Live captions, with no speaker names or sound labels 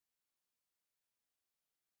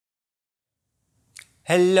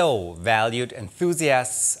Hello, valued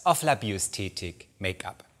enthusiasts of La Biosthetique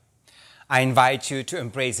makeup. I invite you to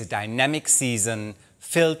embrace a dynamic season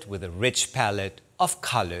filled with a rich palette of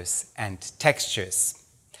colors and textures.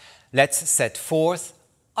 Let's set forth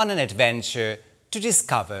on an adventure to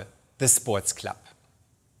discover the Sports Club.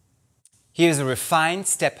 Here's a refined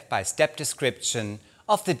step-by-step description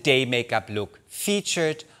of the day makeup look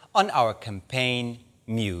featured on our campaign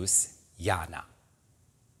Muse Jana.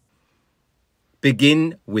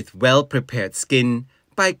 Begin with well-prepared skin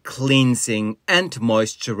by cleansing and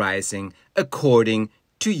moisturizing according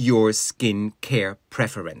to your skin care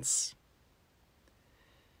preference.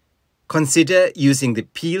 Consider using the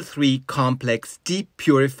Peel 3 Complex Deep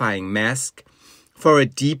Purifying Mask for a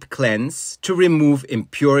deep cleanse to remove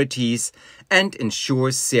impurities and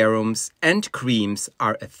ensure serums and creams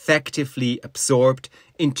are effectively absorbed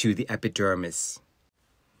into the epidermis.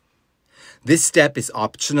 This step is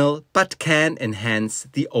optional but can enhance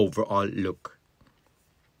the overall look.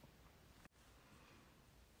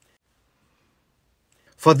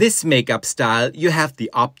 For this makeup style, you have the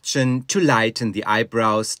option to lighten the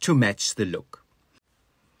eyebrows to match the look.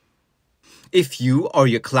 If you or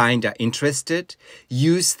your client are interested,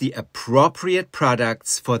 use the appropriate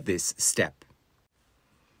products for this step.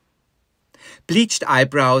 Bleached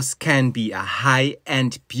eyebrows can be a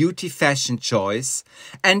high-end beauty fashion choice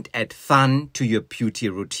and add fun to your beauty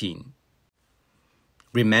routine.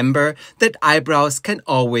 Remember that eyebrows can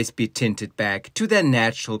always be tinted back to their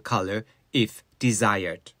natural color if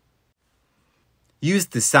desired. Use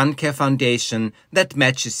the sun care foundation that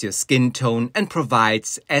matches your skin tone and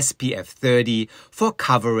provides SPF 30 for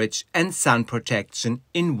coverage and sun protection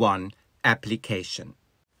in one application.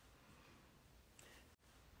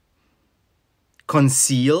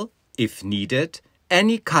 Conceal, if needed,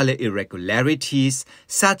 any color irregularities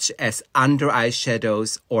such as under eye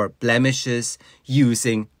shadows or blemishes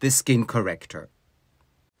using the skin corrector.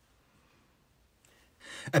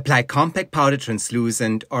 Apply compact powder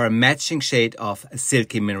translucent or a matching shade of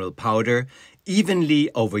silky mineral powder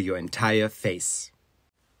evenly over your entire face.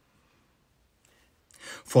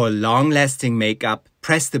 For long-lasting makeup,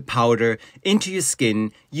 press the powder into your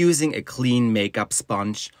skin using a clean makeup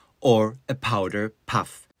sponge or a powder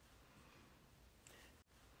puff.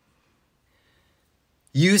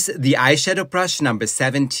 Use the eyeshadow brush number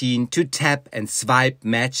 17 to tap and swipe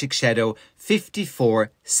Magic Shadow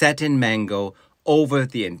 54 Satin Mango over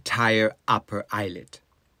the entire upper eyelid.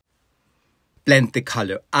 Blend the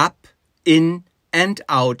color up, in, and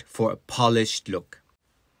out for a polished look.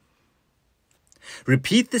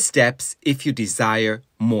 Repeat the steps if you desire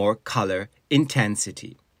more color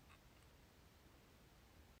intensity.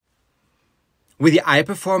 With the Eye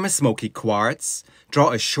Performer Smoky Quartz, draw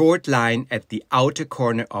a short line at the outer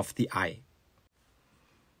corner of the eye.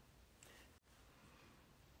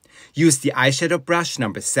 Use the eyeshadow brush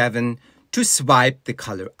number 7 to swipe the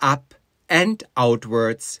color up and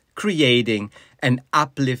outwards, creating an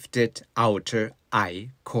uplifted outer eye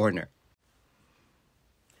corner.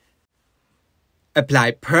 Apply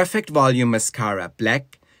Perfect Volume Mascara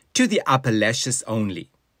Black to the upper lashes only.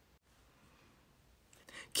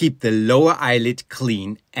 Keep the lower eyelid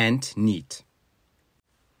clean and neat.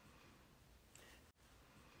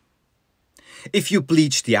 If you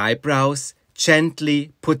bleach the eyebrows,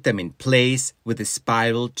 gently put them in place with the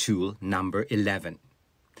spiral tool number 11.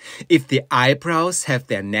 If the eyebrows have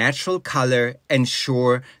their natural color,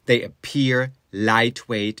 ensure they appear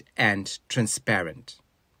lightweight and transparent.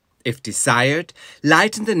 If desired,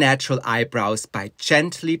 lighten the natural eyebrows by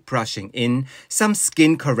gently brushing in some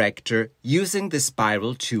skin corrector using the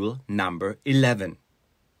spiral tool number 11.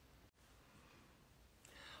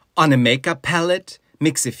 On a makeup palette,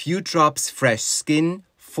 mix a few drops Fresh Skin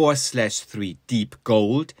 4/3 Deep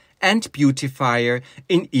Gold and Beautifier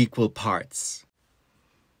in equal parts.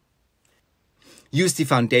 Use the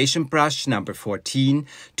foundation brush number 14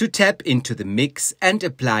 to tap into the mix and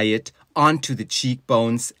apply it onto the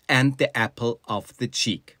cheekbones and the apple of the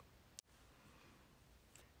cheek.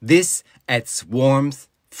 This adds warmth,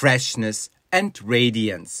 freshness, and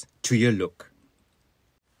radiance to your look.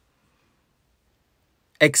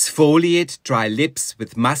 Exfoliate dry lips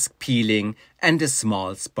with musk peeling and a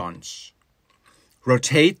small sponge.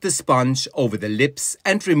 Rotate the sponge over the lips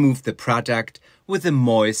and remove the product with a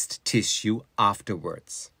moist tissue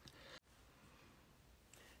afterwards.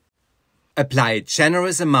 Apply a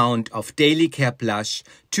generous amount of Daily Care blush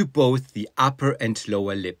to both the upper and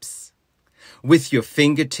lower lips. With your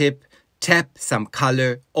fingertip, tap some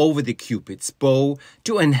color over the Cupid's bow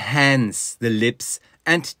to enhance the lips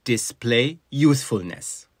and display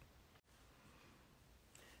youthfulness.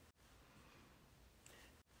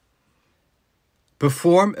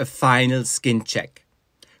 Perform a final skin check.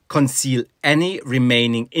 Conceal any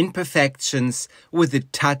remaining imperfections with a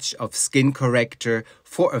touch of skin corrector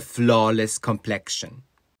for a flawless complexion.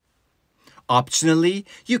 Optionally,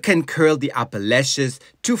 you can curl the upper lashes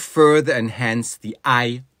to further enhance the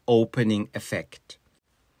eye-opening effect.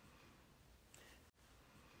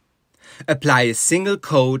 Apply a single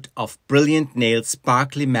coat of Brilliant Nail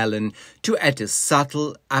Sparkly Melon to add a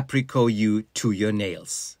subtle apricot hue to your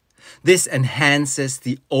nails. This enhances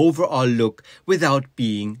the overall look without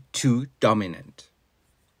being too dominant.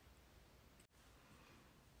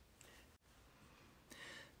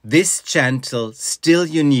 This gentle, still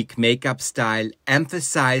unique makeup style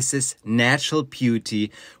emphasizes natural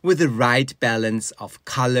beauty with the right balance of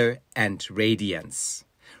color and radiance,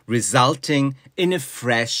 resulting in a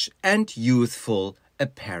fresh and youthful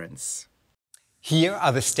appearance. Here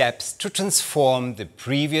are the steps to transform the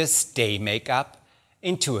previous day makeup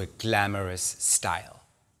into a glamorous style.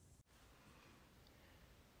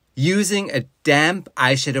 Using a damp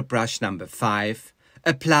eyeshadow brush number 5,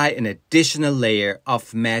 apply an additional layer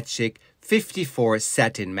of Magic 54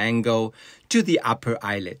 Satin Mango to the upper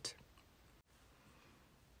eyelid.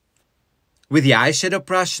 With the eyeshadow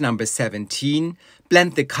brush number 17,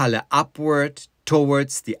 blend the color upward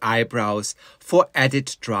towards the eyebrows for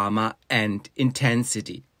added drama and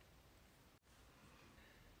intensity.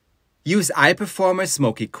 Use Eye Performer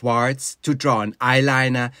Smoky Quartz to draw an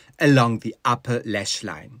eyeliner along the upper lash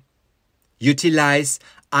line. Utilize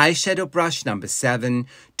eyeshadow brush number 7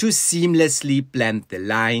 to seamlessly blend the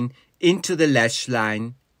line into the lash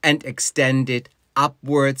line and extend it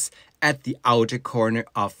upwards at the outer corner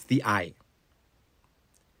of the eye.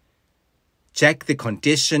 Check the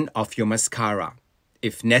condition of your mascara.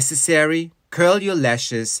 If necessary, curl your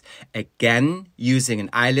lashes again using an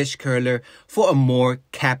eyelash curler for a more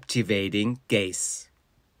captivating gaze.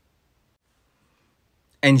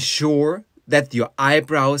 Ensure that your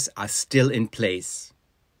eyebrows are still in place.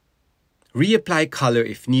 Reapply color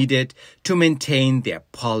if needed to maintain their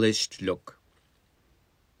polished look.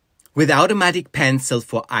 With automatic pencil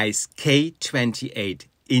for eyes K28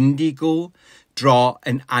 Indigo, draw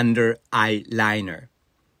an under eye liner.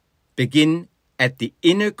 Begin at the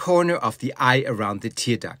inner corner of the eye around the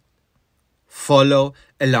tear duct. Follow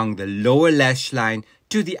along the lower lash line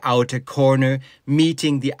to the outer corner,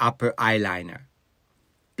 meeting the upper eyeliner.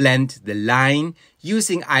 Blend the line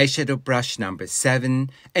using eyeshadow brush number 7,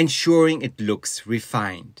 ensuring it looks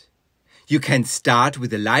refined. You can start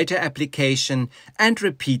with a lighter application and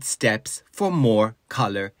repeat steps for more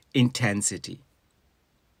color intensity.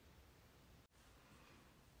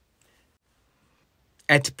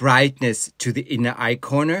 Add brightness to the inner eye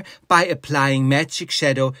corner by applying Magic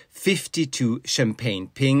Shadow 52 Champagne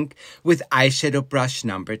Pink with eyeshadow brush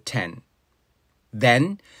number 10.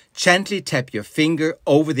 Then, gently tap your finger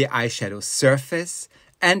over the eyeshadow surface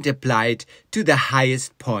and apply it to the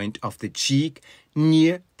highest point of the cheek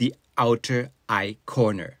near the outer eye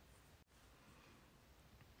corner.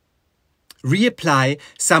 Reapply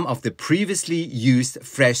some of the previously used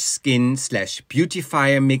Fresh Skin /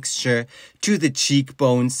 Beautifier mixture to the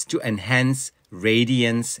cheekbones to enhance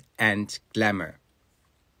radiance and glamour.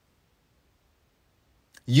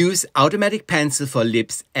 Use automatic pencil for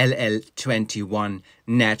lips LL21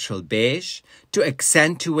 Natural Beige to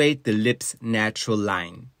accentuate the lips' natural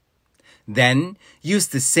line. Then use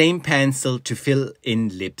the same pencil to fill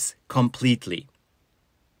in lips completely.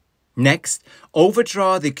 Next,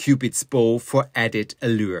 overdraw the Cupid's bow for added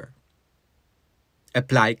allure.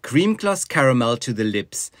 Apply Cream Gloss Caramel to the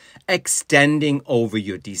lips, extending over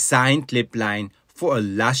your designed lip line for a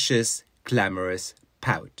luscious, glamorous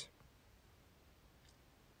pout.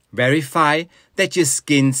 Verify that your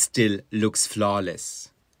skin still looks flawless.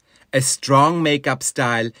 A strong makeup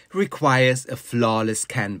style requires a flawless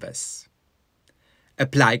canvas.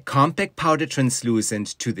 Apply Compact Powder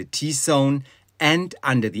Translucent to the T-zone and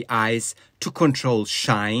under the eyes to control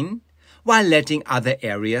shine while letting other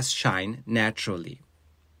areas shine naturally.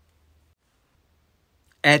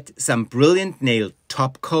 Add some Brilliant Nail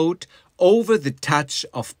top coat over the touch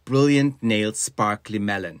of Brilliant Nail Sparkly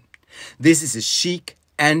Melon. This is a chic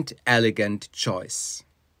and elegant choice.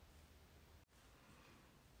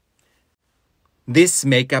 This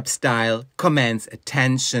makeup style commands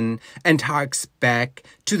attention and harks back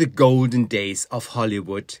to the golden days of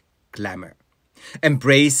Hollywood glamour.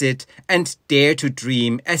 Embrace it and dare to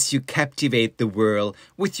dream as you captivate the world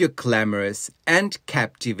with your glamorous and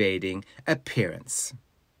captivating appearance.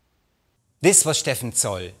 This was Steffen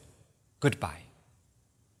Zoll. Goodbye.